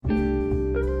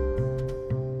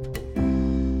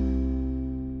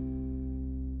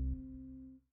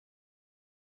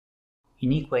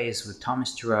Unique Ways with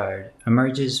Thomas Gerard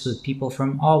emerges with people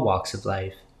from all walks of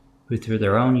life who, through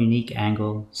their own unique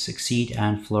angle, succeed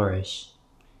and flourish.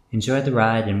 Enjoy the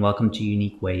ride and welcome to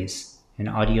Unique Ways, an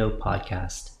audio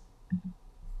podcast.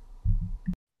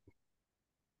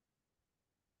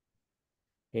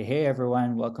 Hey,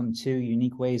 everyone. Welcome to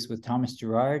Unique Ways with Thomas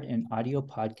Gerard, an audio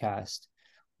podcast.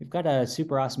 We've got a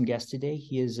super awesome guest today.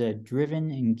 He is a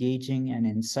driven, engaging, and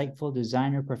insightful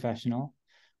designer professional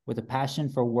with a passion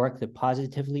for work that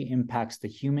positively impacts the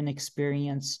human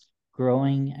experience,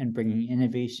 growing and bringing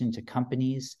innovation to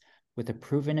companies with a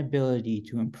proven ability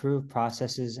to improve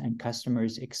processes and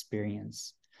customers'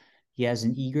 experience. He has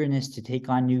an eagerness to take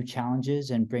on new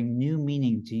challenges and bring new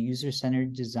meaning to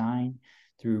user-centered design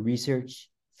through research,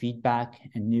 feedback,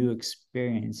 and new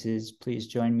experiences. Please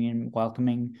join me in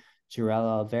welcoming Jarell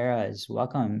Alvarez.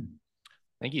 Welcome.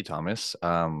 Thank you, Thomas.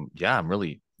 Yeah, I'm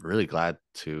really glad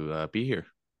to be here.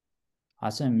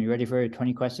 Awesome. You ready for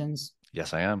 20 questions?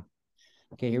 Yes, I am.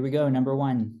 Okay, here we go. Number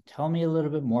one, tell me a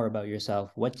little bit more about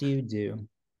yourself. What do you do?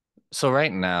 So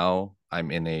right now,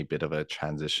 I'm in a bit of a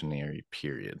transitionary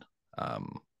period.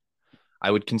 Um,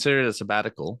 I would consider it a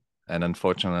sabbatical, and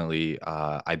unfortunately,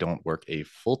 I don't work a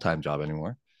full-time job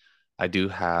anymore. I do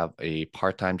have a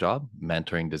part-time job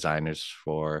mentoring designers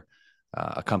for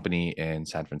a company in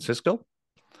San Francisco.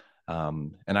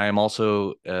 And I am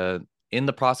also in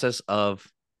the process of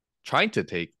trying to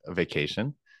take a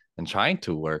vacation and trying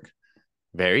to work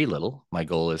very little. My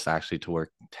goal is actually to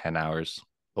work 10 hours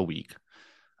a week.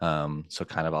 So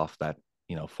kind of off that,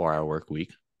 4-hour work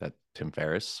week that Tim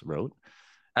Ferriss wrote.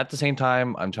 At the same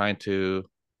time, I'm trying to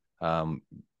um,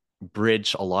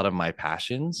 bridge a lot of my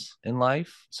passions in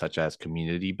life, such as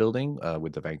community building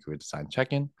with the Vancouver Design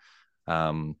Check-in.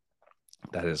 Um,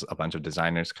 that is a bunch of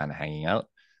designers kind of hanging out.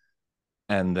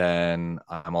 And then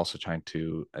I'm also trying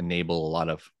to enable a lot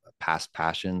of past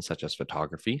passions, such as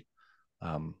photography,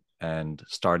 and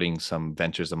starting some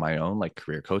ventures of my own, like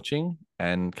career coaching,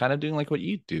 and kind of doing like what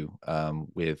you do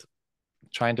with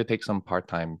trying to take some part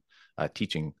time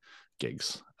teaching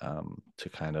gigs to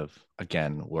kind of,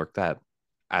 again, work that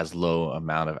as low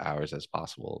amount of hours as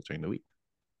possible during the week.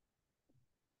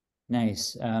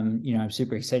 Nice. I'm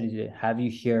super excited to have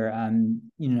you here. A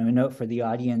note for the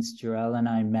audience, Jarell and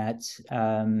I met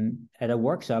at a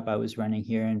workshop I was running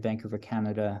here in Vancouver,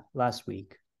 Canada last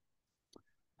week.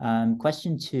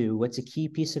 Question two, what's a key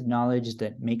piece of knowledge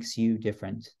that makes you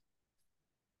different?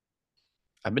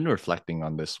 I've been reflecting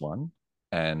on this one,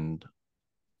 and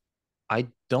I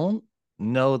don't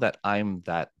know that I'm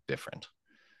that different.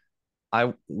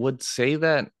 I would say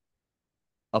that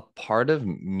a part of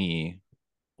me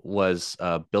was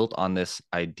built on this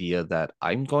idea that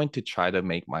I'm going to try to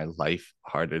make my life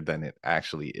harder than it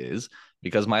actually is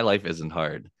because my life isn't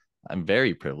hard. I'm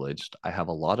very privileged. I have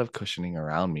a lot of cushioning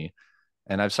around me.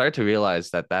 And I've started to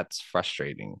realize that that's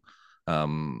frustrating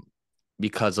um,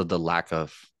 because of the lack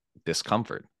of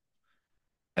discomfort.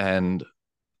 And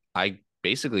I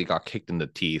basically got kicked in the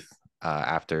teeth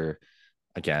after,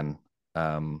 again,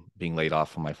 being laid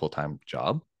off from my full time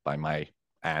job by my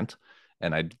aunt.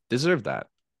 And I deserved that.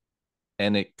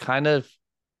 And it kind of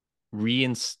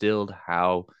reinstilled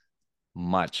how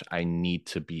much I need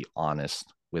to be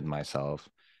honest with myself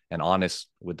and honest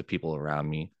with the people around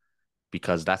me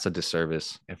because that's a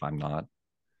disservice if I'm not.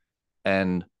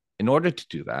 And in order to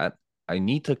do that, I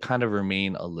need to kind of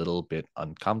remain a little bit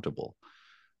uncomfortable.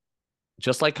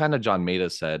 Just like kind of John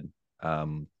Maeda said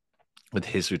with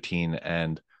his routine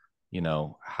and,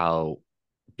 how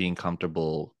being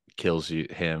comfortable kills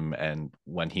him. And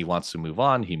when he wants to move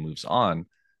on, he moves on.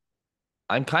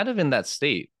 I'm kind of in that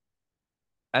state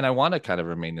and I want to kind of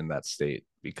remain in that state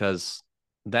because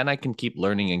then I can keep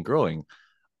learning and growing.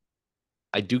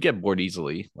 I do get bored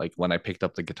easily. Like when I picked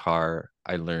up the guitar,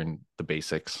 I learned the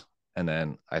basics and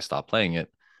then I stopped playing it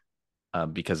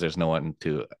because there's no one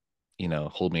to,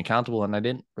 hold me accountable. And I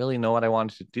didn't really know what I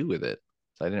wanted to do with it.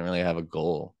 So I didn't really have a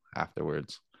goal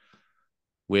afterwards.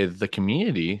 With the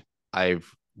community, I've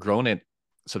grown it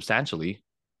substantially,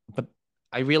 but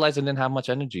I realized I didn't have much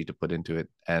energy to put into it.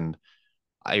 And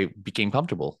I became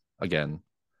comfortable again.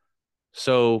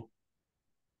 So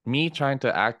me trying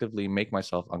to actively make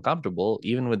myself uncomfortable,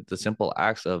 even with the simple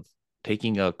acts of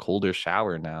taking a colder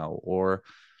shower now, or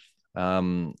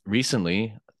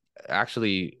recently,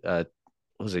 actually,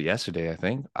 was it yesterday? I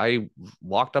think I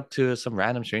walked up to some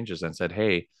random strangers and said,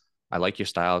 "Hey, I like your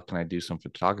style. Can I do some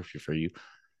photography for you?"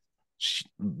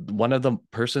 One of the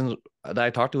persons that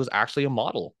I talked to was actually a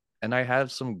model, and I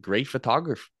have some great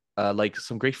photography, like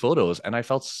some great photos, and I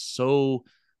felt so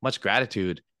much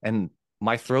gratitude, and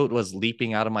my throat was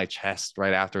leaping out of my chest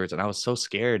right afterwards, and I was so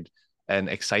scared and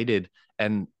excited,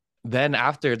 and then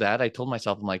after that, I told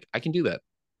myself, I'm like, I can do that.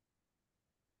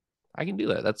 I can do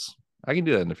that. I can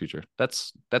do that in the future.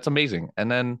 That's amazing. And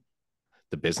then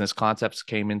the business concepts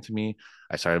came into me.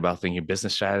 I started about thinking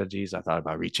business strategies. I thought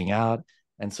about reaching out.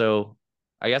 And so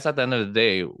I guess at the end of the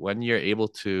day, when you're able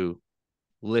to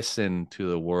listen to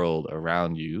the world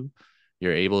around you,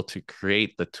 you're able to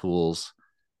create the tools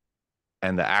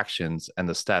and the actions and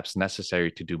the steps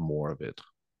necessary to do more of it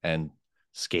and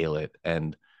scale it.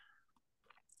 And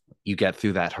you get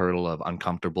through that hurdle of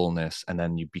uncomfortableness, and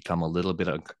then you become a little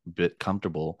bit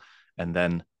comfortable, and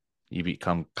then you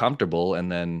become comfortable,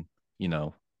 and then you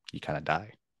kind of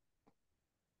die.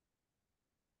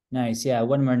 Nice. Yeah.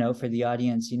 One more note for the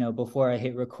audience. Before I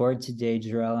hit record today,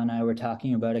 Jarell and I were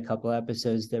talking about a couple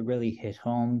episodes that really hit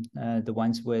home. The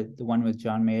one with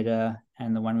John Maeda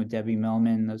and the one with Debbie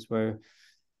Millman. Those were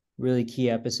really key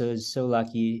episodes. So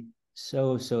lucky,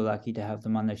 so lucky to have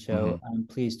them on the show. Mm-hmm.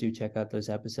 Please do check out those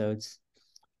episodes.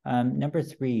 Number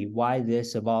three, why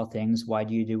this of all things? Why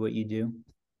do you do what you do?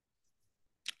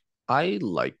 I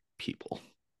like people.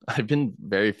 I've been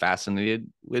very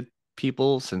fascinated with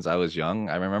people since I was young.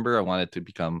 I remember I wanted to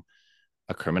become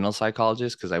a criminal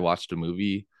psychologist because I watched a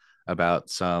movie about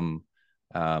some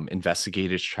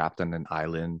investigators trapped on an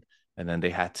island, and then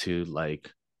they had to like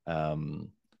um,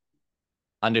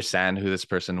 understand who this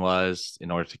person was in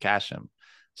order to catch him.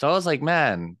 So I was like,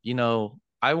 man,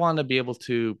 I want to be able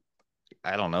to,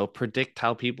 I don't know, predict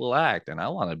how people act, and I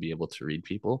want to be able to read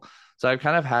people. So I've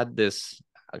kind of had this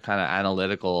kind of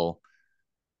analytical,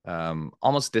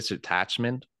 almost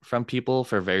detachment from people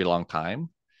for a very long time.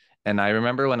 And I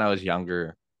remember when I was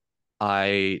younger,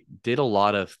 I did a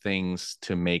lot of things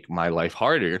to make my life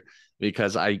harder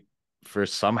because I, for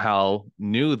somehow,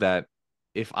 knew that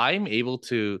if I'm able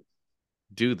to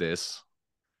do this,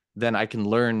 then I can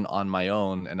learn on my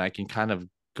own and I can kind of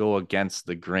go against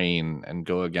the grain and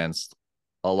go against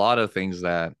a lot of things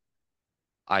that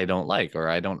I don't like or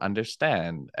I don't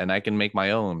understand. And I can make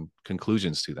my own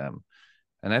conclusions to them.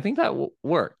 And I think that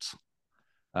worked.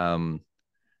 Um,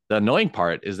 the annoying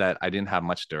part is that I didn't have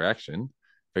much direction.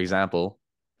 For example,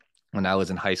 when I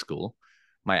was in high school,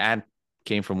 my aunt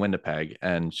came from Winnipeg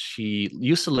and she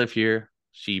used to live here.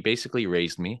 She basically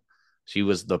raised me. She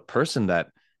was the person that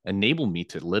enabled me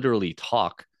to literally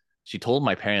talk. She told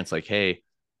my parents, like, hey,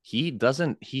 he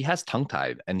has tongue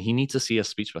tied and he needs to see a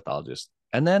speech pathologist.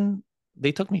 And then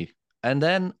they took me and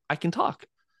then I can talk.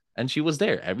 And she was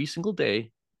there every single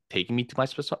day, taking me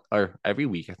to or every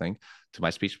week, I think, to my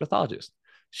speech pathologist.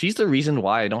 She's the reason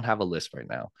why I don't have a list right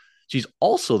now. She's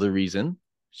also the reason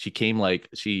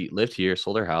she lived here,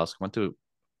 sold her house, went to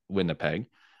Winnipeg,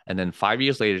 and then 5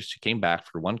 years later she came back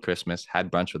for one Christmas,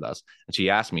 had brunch with us, and she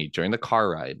asked me during the car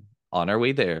ride on our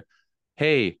way there,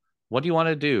 hey, what do you want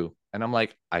to do? And I'm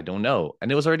like, I don't know. And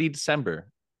it was already December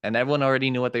and everyone already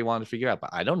knew what they wanted to figure out,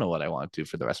 but I don't know what I want to do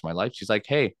for the rest of my life. She's like,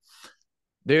 hey,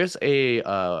 there's a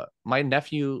my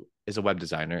nephew is a web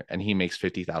designer and he makes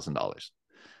 $50,000.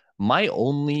 My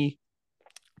only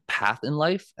path in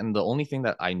life and the only thing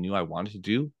that I knew I wanted to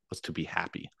do was to be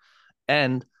happy.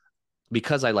 And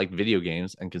because I like video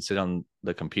games and can sit on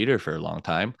the computer for a long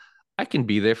time, I can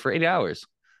be there for 8 hours.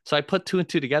 So I put two and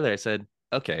two together. I said,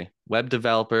 okay, web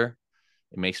developer,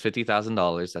 it makes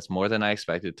 $50,000. That's more than I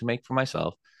expected to make for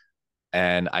myself.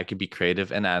 And I could be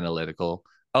creative and analytical.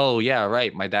 Oh, yeah,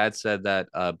 right. My dad said that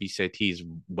BCIT is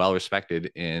well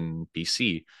respected in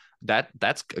BC.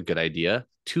 That's a good idea.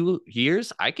 2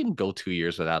 years, I can go 2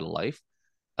 years without a life.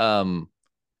 Um,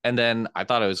 and then I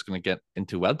thought I was going to get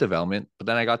into web development, but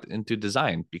then I got into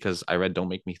design because I read Don't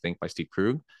Make Me Think by Steve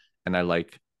Krug, and I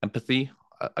like empathy.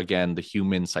 Again, the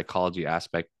human psychology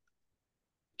aspect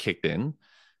kicked in.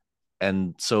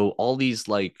 And so all these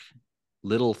like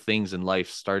little things in life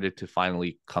started to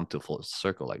finally come to full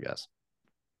circle, I guess.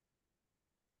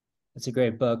 It's a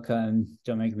great book.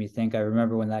 Don't make me think. I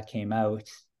remember when that came out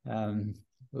um,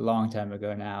 a long time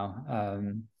ago now.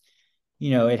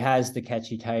 It has the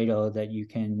catchy title that you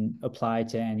can apply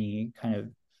to any kind of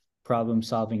problem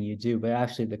solving you do, but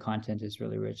actually the content is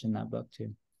really rich in that book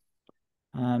too.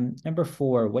 Number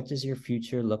four, what does your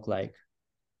future look like?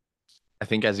 I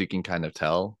think as you can kind of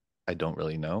tell, I don't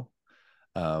really know.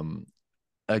 Um,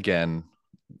 Again,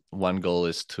 one goal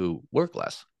is to work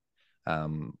less.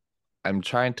 Um, I'm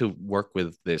trying to work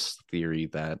with this theory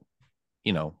that,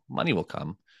 money will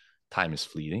come, time is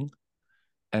fleeting.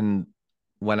 And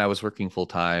when I was working full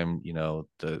time,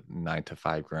 the 9 to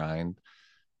 5 grind,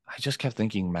 I just kept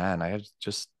thinking, man, I have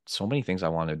just so many things I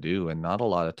want to do and not a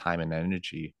lot of time and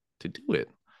energy to do it.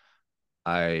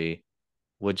 I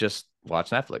would just watch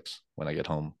Netflix when I get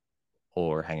home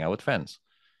or hang out with friends.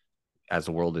 as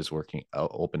the world is working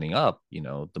opening up,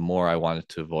 the more I wanted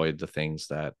to avoid the things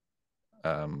that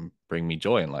bring me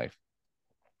joy in life.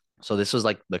 So this was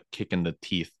like the kick in the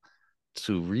teeth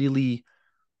to really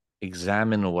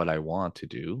examine what I want to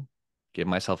do, give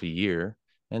myself a year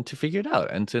and to figure it out,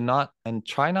 and to not and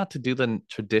try not to do the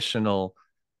traditional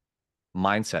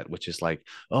mindset, which is like,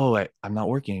 oh, I'm not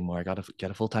working anymore. I gotta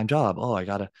get a full-time job. Oh, I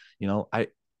gotta, I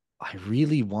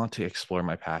really want to explore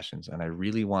my passions and I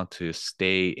really want to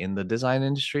stay in the design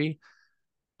industry,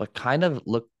 but kind of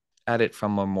look at it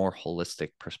from a more holistic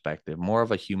perspective, more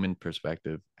of a human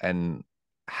perspective, and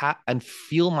and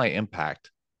feel my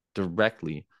impact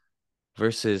directly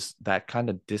versus that kind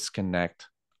of disconnect,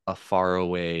 a far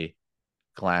away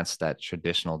glance that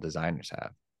traditional designers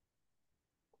have.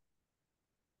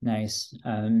 Nice.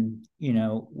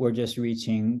 We're just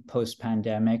reaching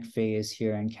post-pandemic phase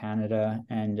here in Canada.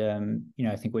 And,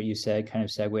 I think what you said kind of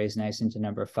segues nice into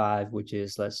number five, which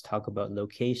is let's talk about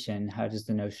location. How does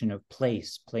the notion of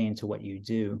place play into what you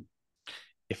do?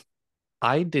 If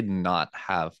I did not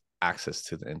have access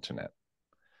to the internet,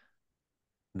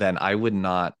 then I would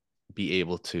not be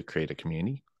able to create a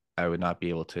community. I would not be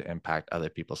able to impact other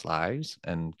people's lives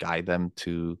and guide them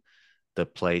to the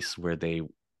place where they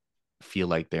feel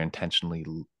like they're intentionally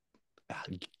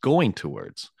going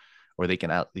towards, or they can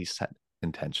at least set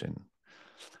intention.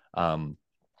 Um,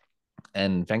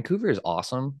 and Vancouver is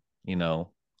awesome.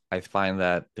 I find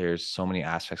that there's so many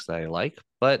aspects that I like,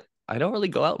 but I don't really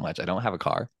go out much. I don't have a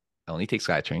car. I only take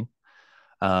SkyTrain.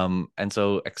 And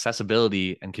so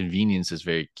accessibility and convenience is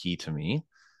very key to me.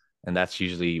 And that's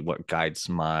usually what guides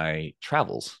my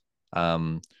travels.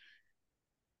 Um,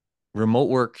 Remote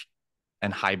work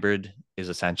and hybrid is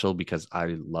essential because I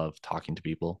love talking to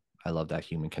people. I love that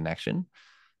human connection.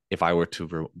 If I were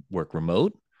to work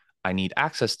remote, I need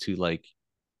access to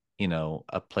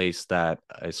a place that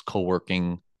is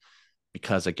co-working,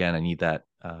 because again, I need that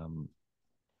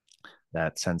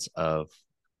sense of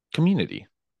community.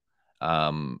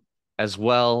 As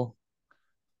well,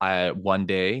 I one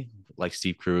day, like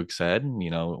Steve Krug said,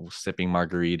 sipping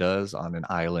margaritas on an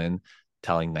island,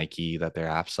 telling Nike that their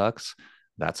app sucks.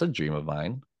 That's a dream of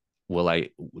mine.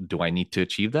 Do I need to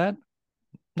achieve that?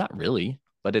 Not really,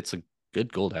 but it's a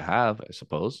good goal to have, I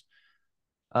suppose.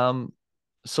 Um,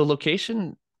 so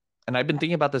location, and I've been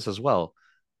thinking about this as well.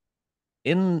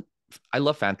 In I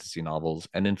love fantasy novels,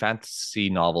 and in fantasy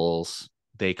novels,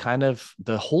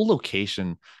 the whole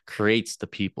location creates the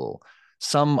people.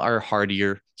 Some are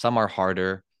hardier, some are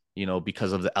harder,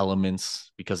 because of the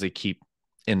elements, because they keep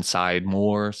inside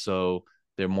more, so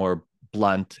they're more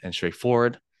blunt and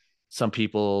straightforward. Some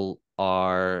people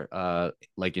are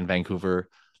like in Vancouver,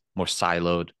 more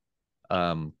siloed,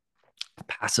 um,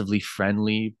 passively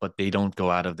friendly, but they don't go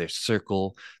out of their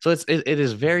circle. So it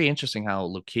is very interesting how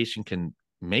location can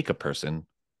make a person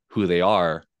who they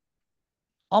are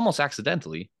almost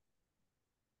accidentally,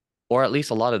 or at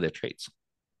least a lot of their traits.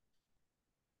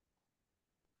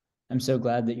 I'm so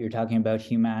glad that you're talking about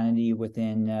humanity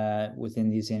within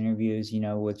these interviews.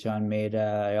 With John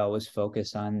Maeda, I always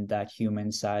focus on that human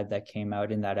side that came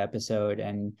out in that episode,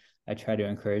 and I try to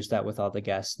encourage that with all the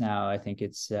guests now. I think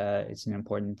it's an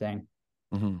important thing.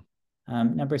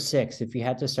 Mm-hmm. Number six, if you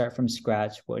had to start from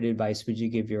scratch, what advice would you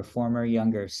give your former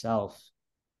younger self?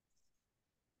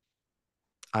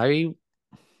 I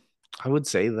I would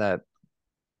say that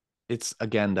it's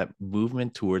again that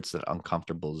movement towards that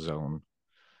uncomfortable zone,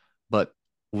 but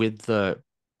with the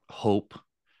hope,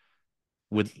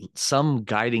 with some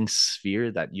guiding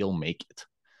sphere that you'll make it.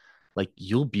 Like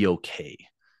you'll be okay.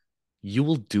 You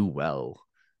will do well.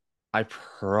 I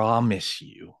promise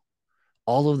you.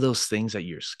 All of those things that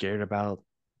you're scared about,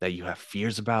 that you have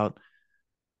fears about,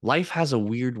 life has a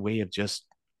weird way of just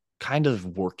kind of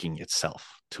working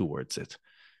itself towards it.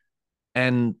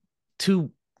 And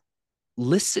to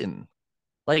listen,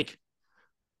 like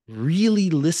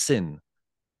really listen.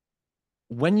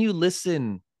 When you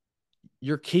listen,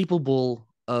 you're capable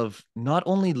of not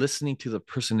only listening to the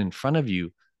person in front of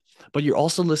you, but you're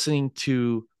also listening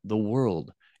to the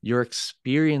world, your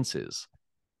experiences.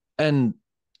 And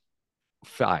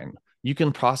fine, you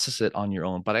can process it on your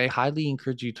own, but I highly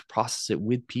encourage you to process it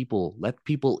with people. Let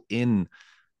people in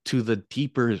to the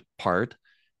deeper part,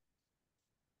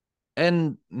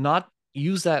 and not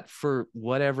use that for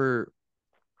whatever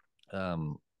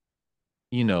um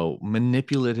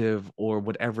manipulative or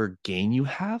whatever gain you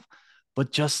have,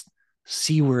 but just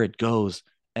see where it goes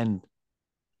and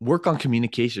work on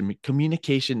communication.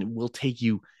 Communication will take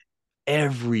you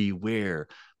everywhere,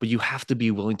 but you have to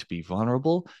be willing to be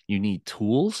vulnerable. You need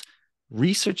tools.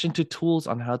 Research into tools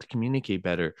on how to communicate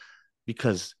better,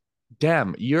 because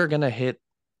damn, you're going to hit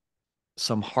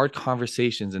some hard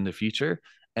conversations in the future.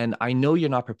 And I know you're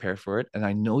not prepared for it. And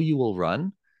I know you will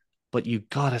run, but you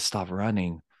got to stop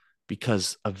running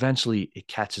because eventually it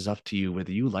catches up to you,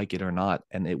 whether you like it or not.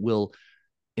 And it will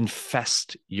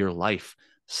infest your life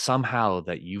somehow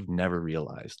that you've never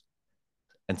realized.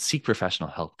 And seek professional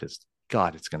help because,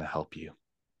 God, it's going to help you.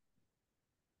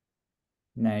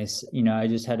 Nice. I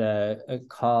just had a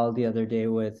call the other day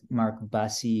with Mark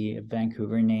Bussey, a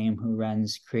Vancouver name, who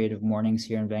runs Creative Mornings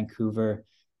here in Vancouver.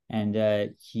 And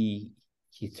he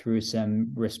threw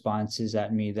some responses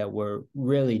at me that were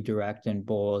really direct and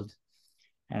bold.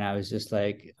 And I was just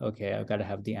like, okay, I've got to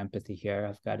have the empathy here.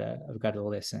 I've got to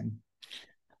listen.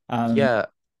 Um, Yeah,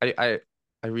 I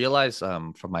realized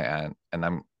from my aunt, and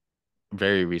I'm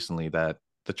very recently, that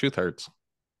the truth hurts.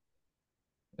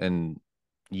 And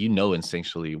you know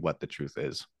instinctually what the truth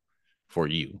is for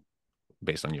you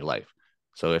based on your life.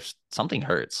 So if something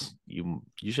hurts, you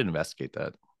should investigate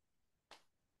that.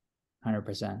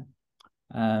 100%.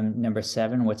 Number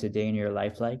seven, what's a day in your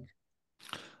life like?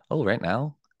 Oh, right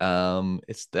now,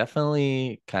 it's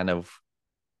definitely kind of,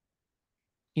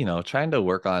 trying to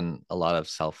work on a lot of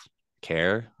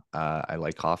self-care. I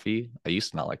like coffee. I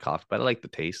used to not like coffee, but I like the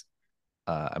taste.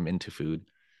 I'm into food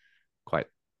quite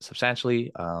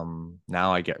substantially.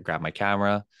 Now I grab my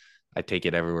camera, I take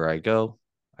it everywhere I go.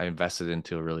 I invested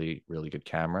into a really, really good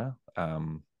camera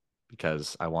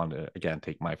because I want to, again,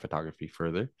 take my photography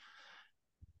further.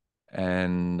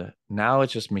 And now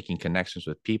it's just making connections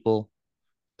with people,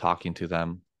 talking to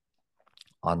them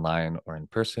online or in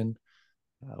person,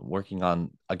 working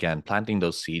on, again, planting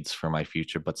those seeds for my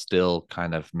future, but still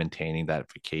kind of maintaining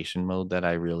that vacation mode that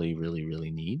I really, really,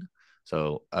 really need.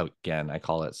 So again, I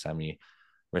call it semi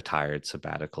retired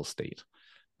sabbatical state.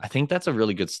 I think that's a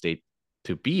really good state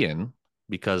to be in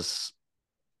because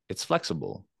it's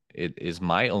flexible. It is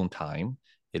my own time.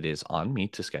 It is on me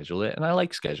to schedule it. And I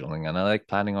like scheduling and I like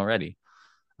planning already.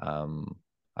 Um,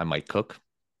 I might cook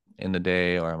in the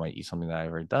day or I might eat something that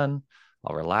I've already done.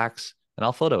 I'll relax and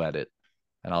I'll photo edit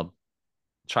and I'll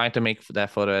try to make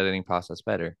that photo editing process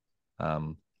better.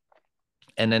 Um,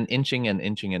 and then inching and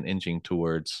inching and inching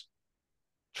towards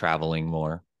traveling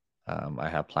more. I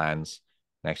have plans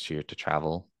next year to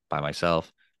travel by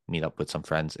myself, meet up with some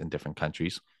friends in different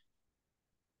countries.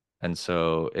 And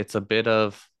so it's a bit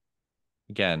of,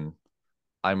 again,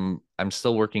 I'm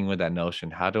still working with that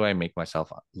notion. How do I make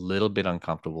myself a little bit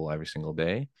uncomfortable every single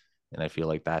day? And I feel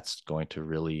like that's going to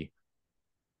really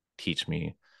teach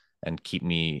me and keep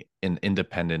me an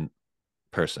independent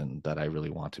person that I really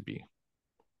want to be.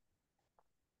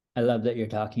 I love that you're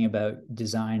talking about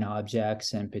design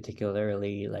objects and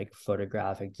particularly like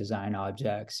photographic design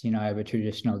objects. I have a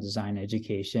traditional design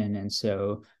education, and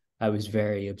so I was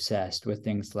very obsessed with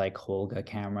things like Holga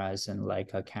cameras and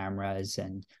Leica cameras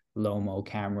and Lomo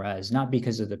cameras, not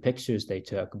because of the pictures they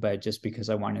took, but just because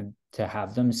I wanted to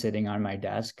have them sitting on my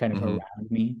desk, kind of Mm-hmm.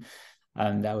 around me.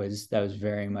 That was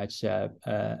very much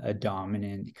a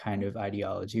dominant kind of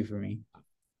ideology for me.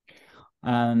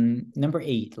 Number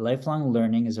eight, lifelong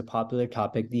learning is a popular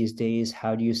topic these days.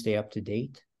 How do you stay up to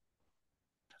date?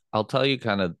 I'll tell you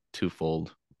kind of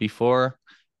twofold. Before,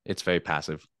 it's very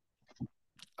passive.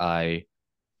 I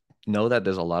know that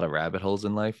there's a lot of rabbit holes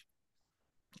in life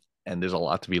and there's a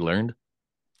lot to be learned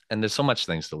and there's so much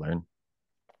things to learn.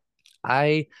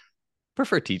 I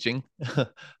prefer teaching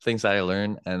things that I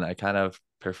learn and I kind of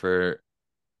prefer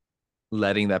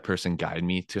letting that person guide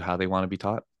me to how they want to be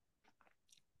taught,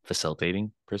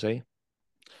 facilitating per se.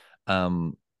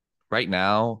 Um, right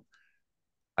now,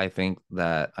 I think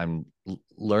that I'm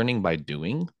learning by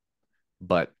doing,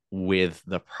 but with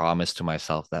the promise to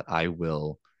myself that I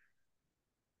will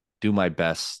do my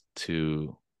best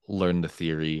to learn the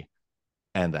theory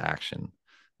and the action.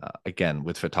 Again,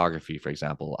 with photography, for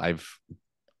example, I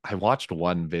watched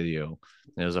one video.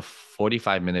 It was a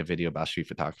 45-minute video about street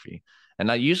photography, and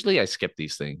usually I skip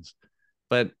these things,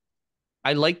 but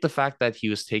I like the fact that he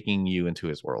was taking you into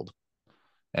his world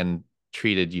and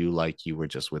treated you like you were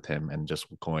just with him and just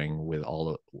going with all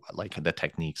of, like the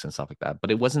techniques and stuff like that.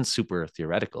 But it wasn't super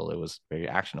theoretical. It was very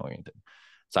action oriented.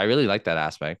 So I really like that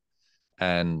aspect.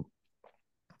 And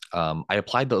I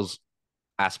applied those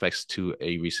aspects to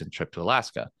a recent trip to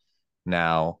Alaska.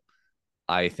 Now,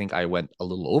 I think I went a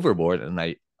little overboard and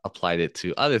I applied it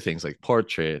to other things like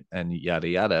portrait and yada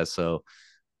yada. So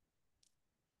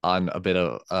on a bit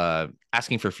of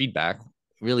asking for feedback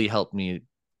really helped me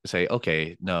say,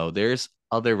 okay, no, there's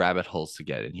other rabbit holes to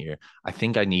get in here. I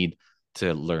think I need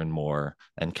to learn more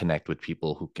and connect with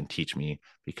people who can teach me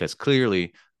because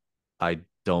clearly I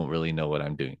don't really know what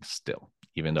I'm doing still,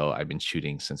 even though I've been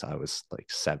shooting since I was like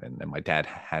 7 and my dad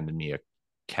handed me a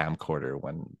camcorder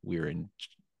when we were in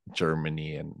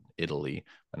Germany and Italy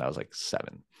when I was like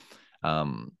 7.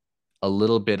 Um, a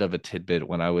little bit of a tidbit: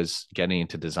 when I was getting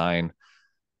into design,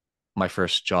 my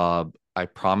first job, I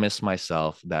promised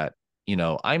myself that,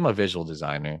 I'm a visual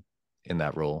designer in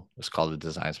that role. It's called a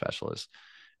design specialist.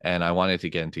 And I wanted to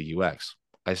get into UX.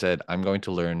 I said, I'm going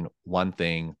to learn one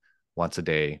thing once a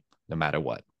day, no matter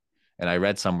what. And I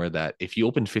read somewhere that if you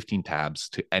open 15 tabs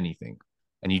to anything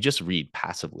and you just read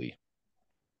passively,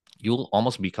 you'll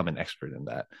almost become an expert in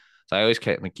that. So I always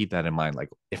keep that in mind. Like,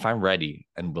 if I'm ready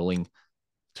and willing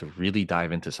to really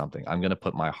dive into something, I'm going to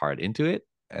put my heart into it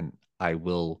and I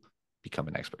will become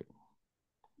an expert.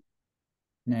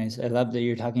 Nice. I love that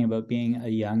you're talking about being a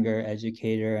younger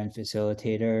educator and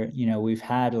facilitator. We've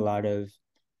had a lot of,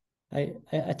 I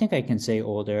think I can say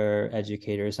older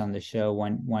educators on the show.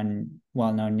 One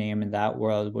well-known name in that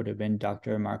world would have been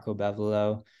Dr. Marco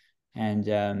Bevolo. And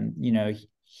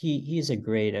he's a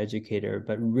great educator,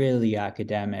 but really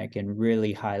academic and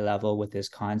really high level with his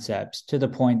concepts, to the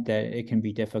point that it can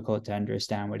be difficult to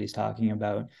understand what he's talking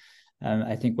about.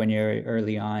 I think when you're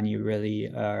early on, you really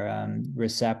are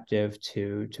receptive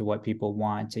to what people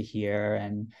want to hear,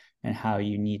 and how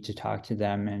you need to talk to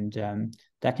them, and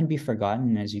that can be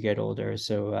forgotten as you get older.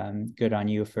 So good on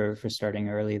you for starting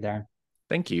early there.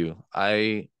 Thank you.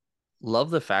 I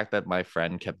love the fact that my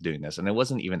friend kept doing this, and it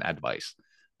wasn't even advice,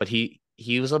 but he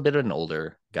was a bit of an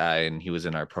older guy, and he was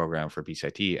in our program for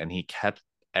BCIT, and he kept,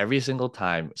 every single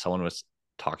time someone was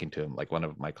talking to him, like one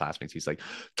of my classmates, he's like,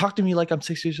 "Talk to me like I'm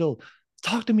 6 years old.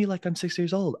 Talk to me like I'm 6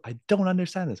 years old. I don't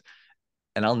understand this."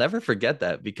 And I'll never forget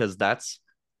that, because that's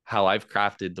how I've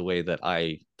crafted the way that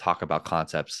I talk about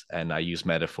concepts, and I use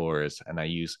metaphors and I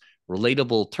use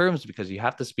relatable terms, because you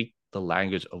have to speak the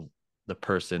language of the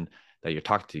person that you're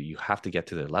talking to. You have to get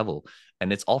to their level,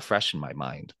 and it's all fresh in my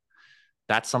mind.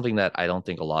 That's something that I don't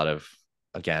think a lot of,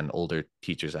 again, older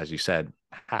teachers, as you said,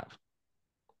 have.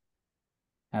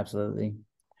 Absolutely.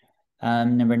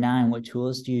 Number 9, what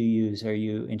tools do you use? Are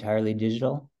you entirely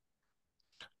digital?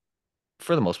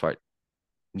 For the most part,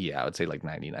 yeah, I would say like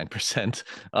 99%.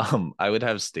 I would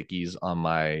have stickies on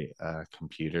my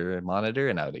computer monitor,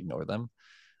 and I would ignore them.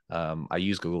 I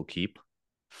use Google Keep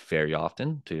very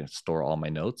often to store all my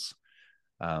notes.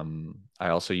 I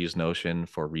also use Notion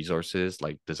for resources,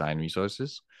 like design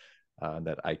resources,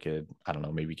 that I could, I don't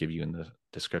know, maybe give you in the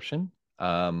description.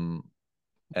 And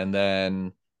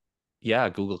then, yeah,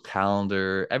 Google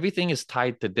Calendar. Everything is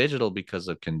tied to digital because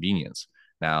of convenience.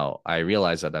 Now, I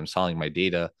realize that I'm selling my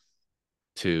data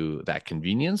to that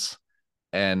convenience,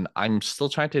 and I'm still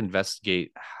trying to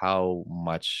investigate how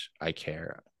much I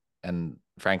care. And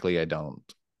frankly, I don't.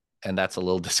 And that's a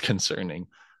little disconcerting.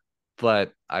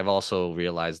 But I've also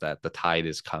realized that the tide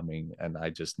is coming, and I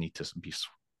just need to be,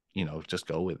 just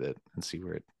go with it and see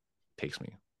where it takes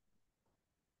me.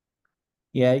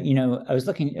 Yeah, I was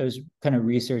kind of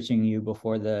researching you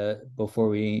before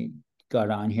we got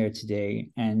on here today,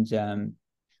 and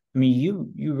I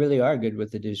mean, you really are good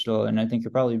with the digital, and I think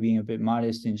you're probably being a bit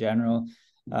modest in general,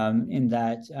 in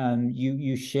that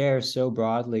you share so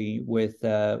broadly with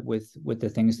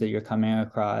the things that you're coming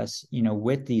across,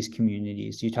 with these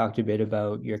communities. You talked a bit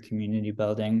about your community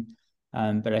building,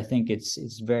 but I think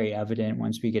it's very evident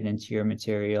once we get into your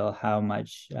material how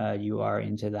much you are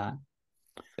into that.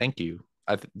 Thank you.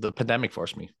 The pandemic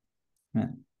forced me. Yeah.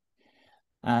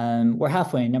 We're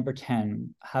halfway. Number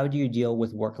 10. How do you deal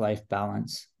with work-life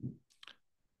balance?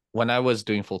 When I was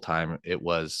doing full time, it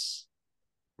was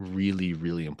really,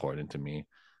 really important to me.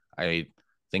 I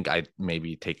think I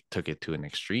maybe took it to an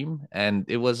extreme, and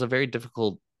it was a very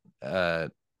difficult uh,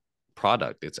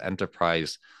 product. It's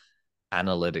enterprise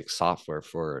analytics software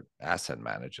for asset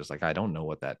managers. Like, I don't know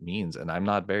what that means, and I'm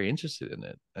not very interested in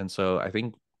it. And so I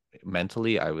think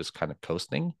mentally I was kind of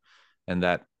coasting, and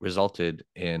that resulted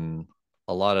in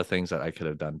a lot of things that I could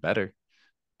have done better.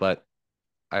 But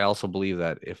I also believe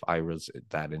that if I was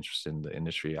that interested in the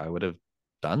industry, I would have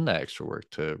done the extra work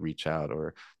to reach out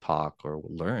or talk or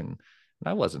learn. And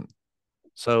I wasn't.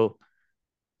 So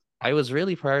I was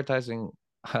really prioritizing.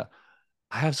 I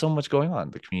have so much going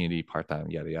on, the community, part time,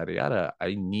 yada, yada, yada.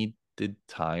 I needed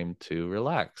time to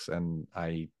relax, and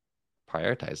I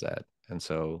prioritize that. And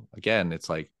so, again, it's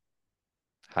like,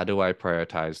 how do I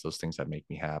prioritize those things that make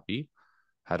me happy?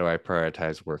 How do I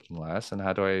prioritize working less? And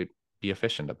how do I be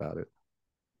efficient about it?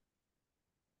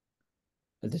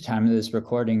 At the time of this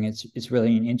recording, it's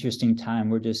really an interesting time.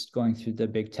 We're just going through the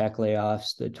big tech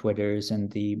layoffs. The Twitters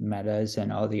and the Metas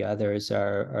and all the others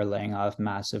are laying off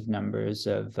massive numbers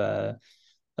of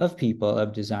people,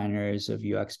 of designers, of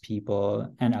UX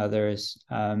people, and others.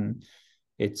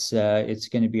 it's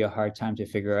going to be a hard time to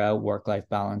figure out work-life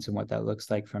balance and what that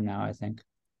looks like from now, I think.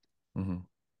 Mhm.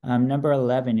 Number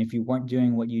 11, if you weren't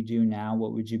doing what you do now,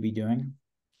 what would you be doing?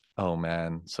 Oh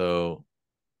man. So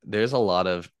there's a lot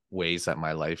of ways that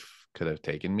my life could have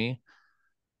taken me.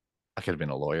 I could have been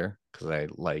a lawyer because I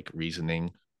like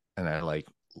reasoning and I like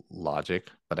logic,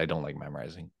 but I don't like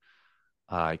memorizing.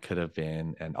 I could have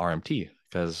been an RMT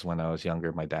because when I was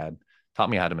younger, my dad taught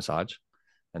me how to massage.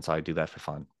 And so I do that for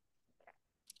fun.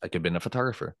 I could have been a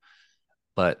photographer,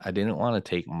 but I didn't want to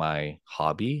take my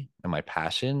hobby and my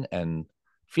passion and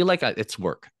feel like it's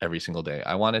work every single day.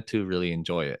 I wanted to really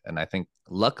enjoy it. And I think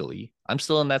luckily I'm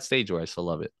still in that stage where I still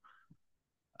love it.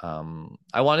 I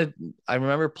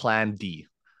remember plan D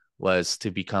was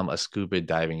to become a scuba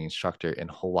diving instructor in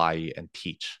Hawaii and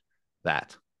teach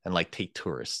that and like take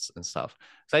tourists and stuff.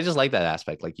 So I just like that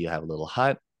aspect. Like you have a little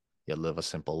hut, you live a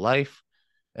simple life,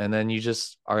 and then you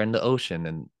just are in the ocean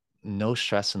and no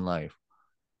stress in life.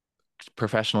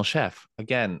 Professional chef,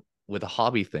 again, with a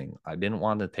hobby thing. I didn't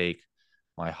want to take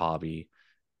my hobby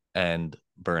and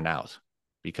burn out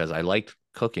because I liked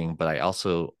cooking, but I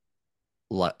also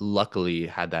luckily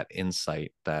had that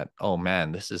insight that, oh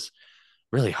man, this is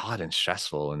really hot and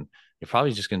stressful. And you're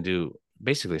probably just going to do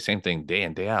basically the same thing day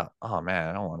in, day out. Oh man,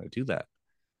 I don't want to do that.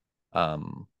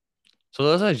 Um, so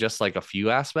those are just like a few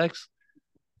aspects,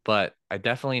 but I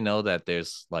definitely know that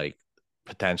there's like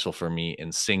potential for me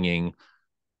in singing,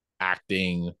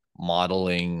 acting,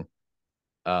 modeling,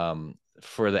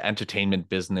 for the entertainment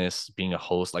business, being a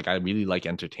host. Like I really like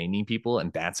entertaining people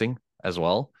and dancing as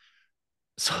well.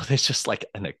 So there's just like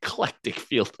an eclectic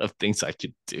field of things I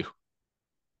could do.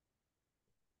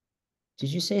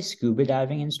 Did you say scuba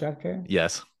diving instructor?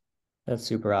 Yes. That's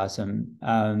super awesome.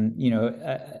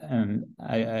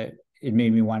 It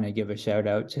made me want to give a shout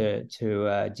out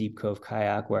to Deep Cove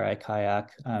Kayak, where I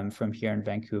kayak from here in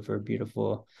Vancouver.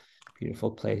 Beautiful, beautiful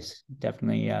place.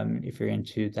 Definitely, if you're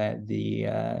into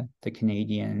the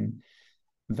Canadian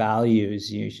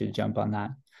values, you should jump on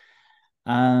that.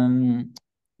 Um,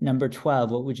 Number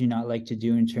 12, what would you not like to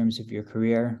do in terms of your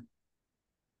career?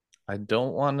 I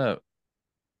don't want to,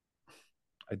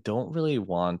 I don't really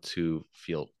want to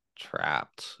feel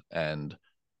trapped and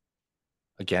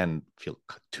again, feel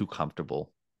too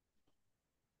comfortable.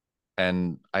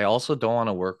 And I also don't want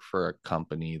to work for a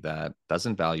company that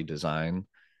doesn't value design,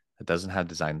 that doesn't have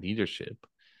design leadership,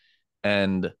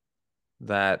 and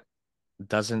that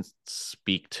doesn't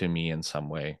speak to me in some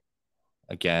way.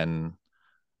 Again,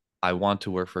 I want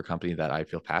to work for a company that I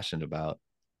feel passionate about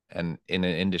and in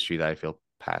an industry that I feel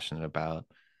passionate about.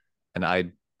 And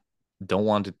I don't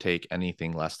want to take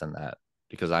anything less than that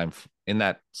because I'm in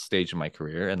that stage of my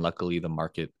career. And luckily, the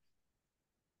market,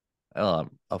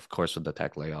 of course, with the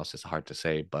tech layoffs, it's hard to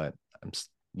say, but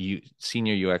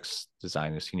senior UX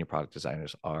designers, senior product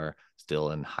designers are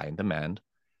still in high demand.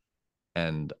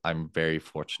 And I'm very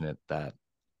fortunate that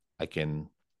I can,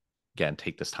 again,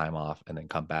 take this time off and then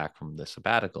come back from the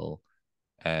sabbatical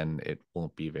and it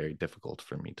won't be very difficult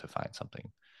for me to find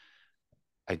something.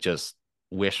 I just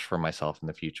wish for myself in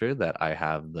the future that I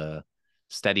have the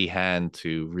steady hand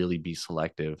to really be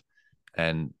selective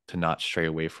and to not stray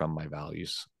away from my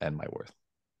values and my worth.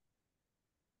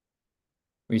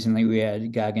 Recently, we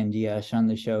had Gagan Diaz on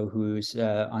the show, who's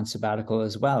on sabbatical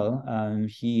as well.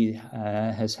 He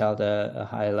has held a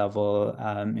high level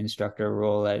instructor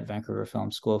role at Vancouver Film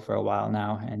School for a while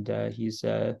now, and he's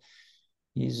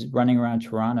running around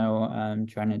Toronto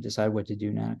trying to decide what to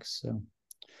do next. So,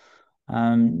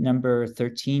 number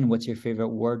 13, what's your favorite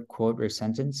word, quote, or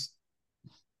sentence?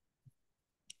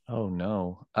 Oh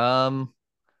no.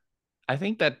 I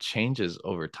think that changes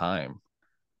over time.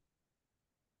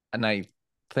 And I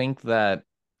think that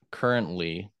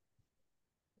currently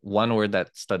one word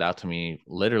that stood out to me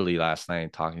literally last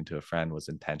night talking to a friend was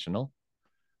intentional.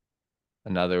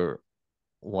 Another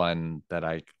one that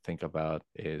I think about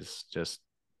is just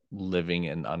living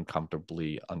an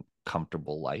uncomfortably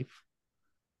uncomfortable life.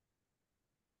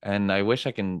 And I wish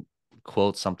I can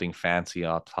quote something fancy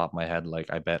off the top of my head,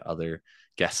 like I bet other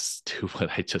guests do,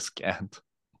 but I just can't.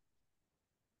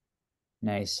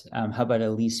 Nice. How about a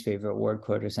least favorite word,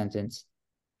 quote, or sentence?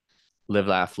 Live,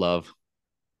 laugh, love.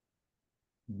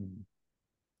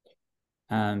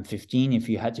 15, if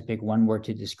you had to pick one word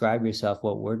to describe yourself,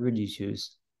 what word would you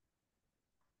choose?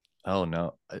 Oh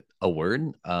no, a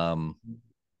word. Oh,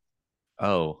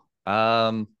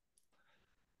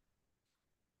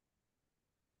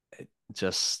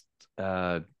 just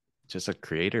uh, just a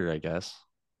creator, I guess.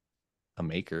 A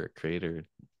maker, a creator,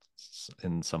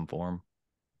 in some form.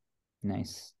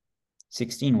 Nice.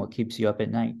 16, what keeps you up at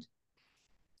night?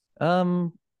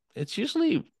 Um, it's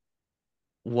usually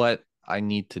what I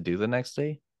need to do the next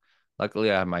day.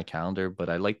 Luckily, I have my calendar, but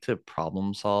I like to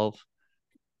problem solve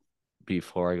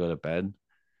before I go to bed.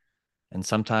 And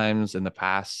sometimes in the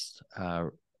past,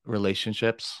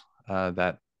 relationships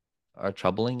that are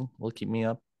troubling will keep me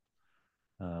up.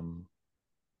 Um,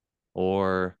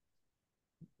 or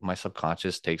my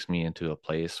subconscious takes me into a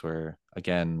place where,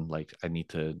 again, like I need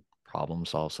to problem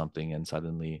solve something, and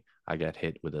suddenly I get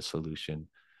hit with a solution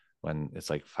when it's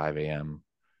like 5 a.m.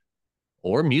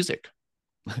 Or music.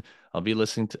 I'll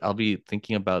be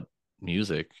thinking about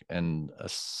music and a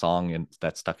song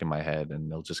that's stuck in my head, and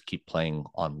they'll just keep playing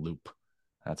on loop.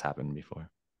 That's happened before.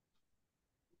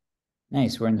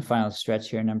 Nice. We're in the final stretch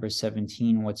here. Number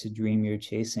 17. What's a dream you're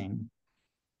chasing?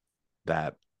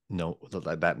 That no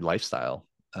that lifestyle,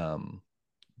 um,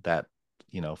 that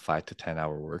 5 to 10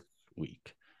 hour work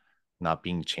week, not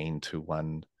being chained to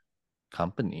one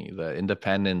company, the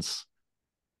independence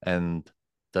and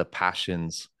the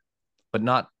passions, but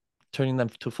not turning them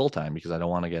to full time because I don't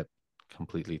want to get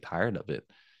completely tired of it.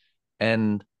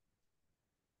 And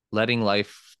letting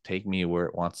life take me where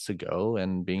it wants to go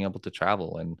and being able to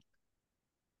travel and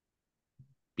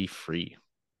be free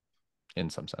in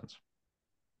some sense.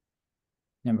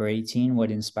 Number 18. What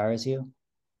inspires you?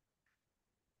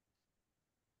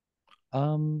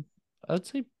 Um, I would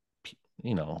say,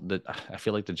 that I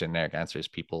feel like the generic answer is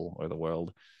people or the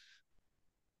world.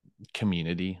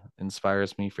 Community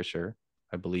inspires me for sure.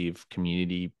 I believe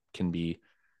community can be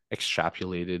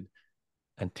extrapolated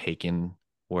and taken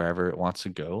wherever it wants to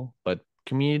go, but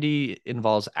community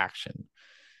involves action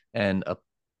and a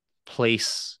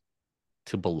place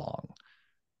to belong.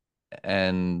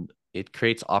 And it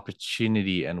creates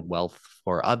opportunity and wealth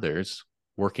for others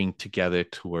working together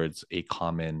towards a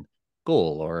common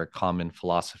goal or a common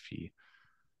philosophy.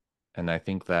 And I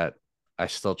think that I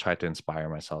still try to inspire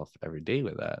myself every day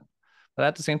with that. But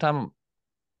at the same time,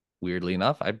 weirdly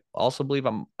enough, I also believe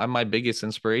I'm my biggest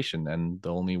inspiration. And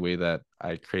the only way that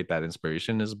I create that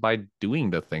inspiration is by doing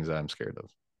the things that I'm scared of.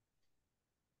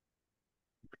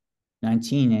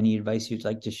 19. Any advice you'd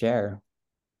like to share?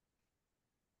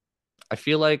 I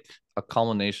feel like a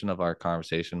culmination of our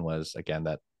conversation was again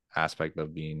that aspect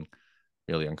of being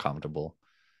really uncomfortable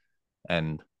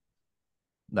and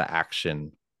the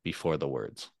action before the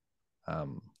words.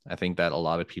 I think that a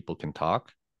lot of people can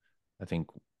talk. I think,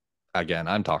 again,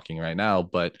 I'm talking right now,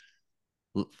 but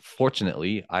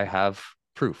fortunately, I have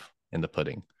proof in the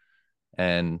pudding.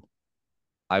 And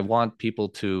I want people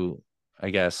to, I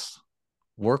guess,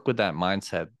 work with that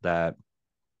mindset that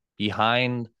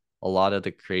behind a lot of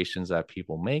the creations that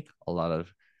people make,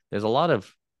 there's a lot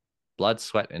of blood,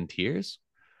 sweat, and tears.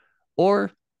 Or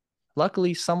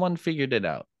luckily, someone figured it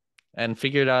out and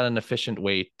figured out an efficient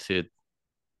way to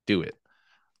do it.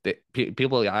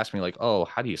 People ask me like, "Oh,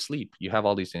 how do you sleep? You have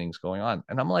all these things going on,"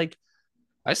 and I'm like,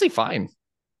 "I sleep fine.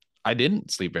 I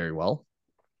didn't sleep very well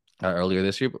earlier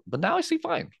this year, but now I sleep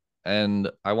fine, and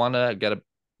I want to get a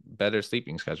better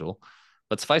sleeping schedule."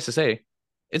 But suffice to say,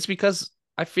 it's because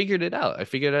I figured it out. I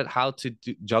figured out how to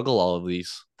juggle all of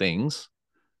these things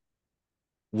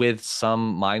with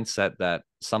some mindset that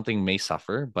something may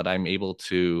suffer, but I'm able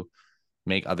to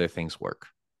make other things work,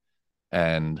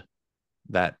 and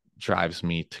that drives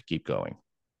me to keep going.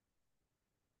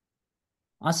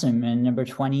 Awesome. And number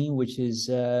 20, which is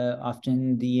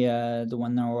often the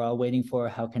one that we're all waiting for.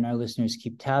 How can our listeners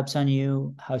keep tabs on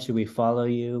you? How should we follow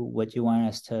you? What do you want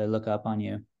us to look up on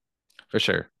you? For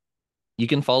sure. You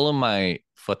can follow my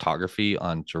photography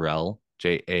on Jarell,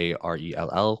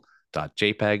 Jarell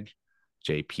 .jpeg,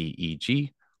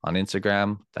 JPEG on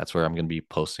Instagram. That's where I'm going to be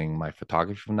posting my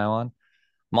photography from now on.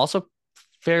 I'm also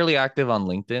fairly active on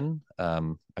LinkedIn.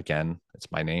 Again,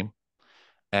 it's my name.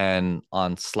 And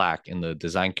on Slack in the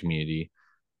design community.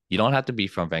 You don't have to be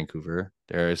from Vancouver.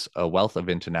 There's a wealth of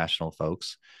international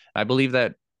folks. I believe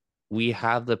that we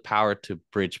have the power to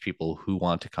bridge people who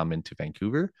want to come into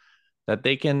Vancouver, that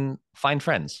they can find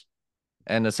friends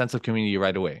and a sense of community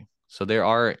right away. So there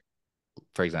are,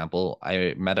 for example,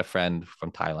 I met a friend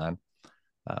from Thailand.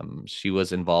 She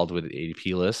was involved with the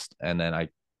ADP list, and then I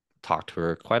talked to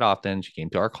her quite often. She came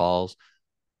to our calls,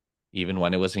 even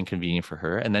when it was inconvenient for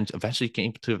her, and then eventually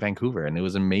came to Vancouver, and it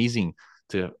was amazing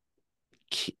to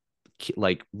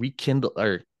like rekindle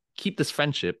or keep this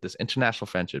friendship, this international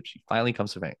friendship. She finally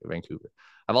comes to Vancouver.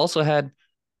 I've also had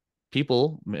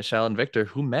people, Michelle and Victor,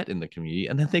 who met in the community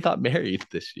and then they got married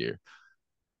this year.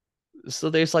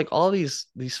 So there's like all these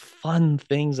fun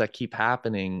things that keep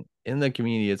happening in the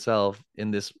community itself, in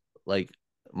this like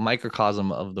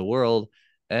microcosm of the world.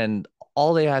 And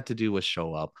all they had to do was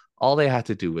show up. All they had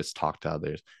to do was talk to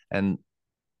others. And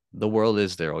the world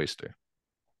is their oyster.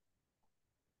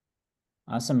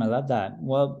 Awesome. I love that.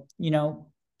 Well,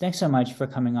 thanks so much for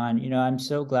coming on. I'm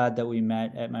so glad that we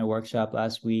met at my workshop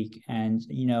last week. And,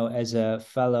 as a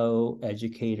fellow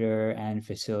educator and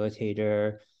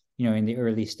facilitator, in the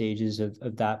early stages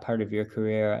of that part of your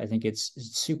career, I think it's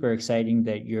super exciting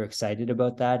that you're excited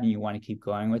about that and you want to keep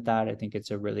going with that. I think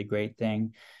it's a really great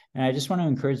thing. And I just want to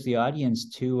encourage the audience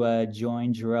to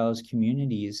join Jarell's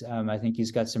communities. I think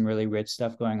he's got some really rich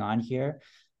stuff going on here,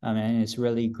 and it's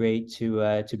really great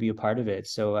to be a part of it.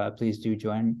 So please do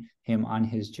join him on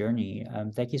his journey.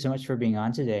 Thank you so much for being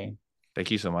on today.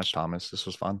 Thank you so much, Thomas. This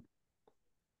was fun.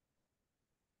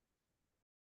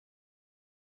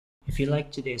 If you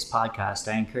liked today's podcast,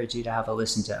 I encourage you to have a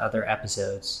listen to other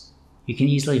episodes. You can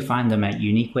easily find them at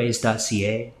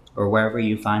uniqueways.ca or wherever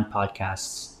you find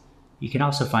podcasts. You can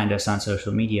also find us on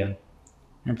social media.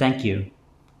 And thank you.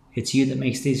 It's you that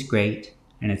makes these great,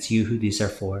 and it's you who these are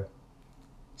for.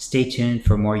 Stay tuned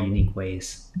for more unique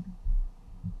ways.